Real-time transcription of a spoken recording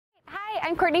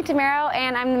I'm Courtney Tamaro,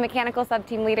 and I'm the mechanical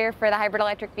subteam leader for the hybrid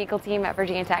electric vehicle team at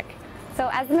Virginia Tech.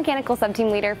 So as the mechanical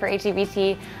subteam leader for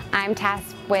HEVT, I'm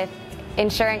tasked with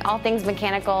ensuring all things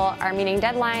mechanical are meeting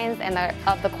deadlines and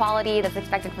of the quality that's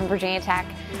expected from Virginia Tech,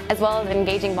 as well as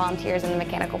engaging volunteers in the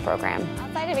mechanical program.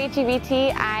 Outside of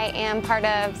HEVT, I am part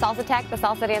of Salsa Tech, the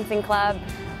salsa dancing club,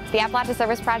 the Appalachia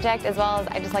Service Project, as well as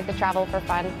I just like to travel for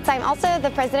fun. So I'm also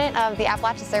the president of the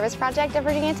Appalachia Service Project at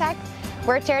Virginia Tech.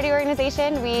 We're a charity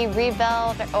organization. We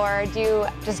rebuild or do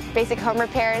just basic home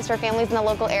repairs for families in the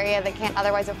local area that can't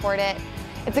otherwise afford it.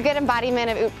 It's a good embodiment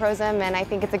of UTPROSM, and I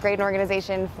think it's a great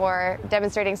organization for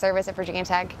demonstrating service at Virginia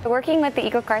Tech. Working with the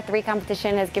EcoCAR 3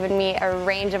 competition has given me a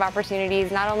range of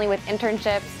opportunities, not only with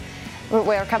internships,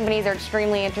 where companies are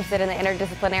extremely interested in the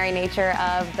interdisciplinary nature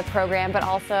of the program, but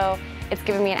also it's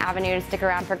given me an avenue to stick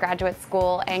around for graduate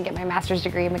school and get my master's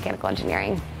degree in mechanical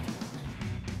engineering.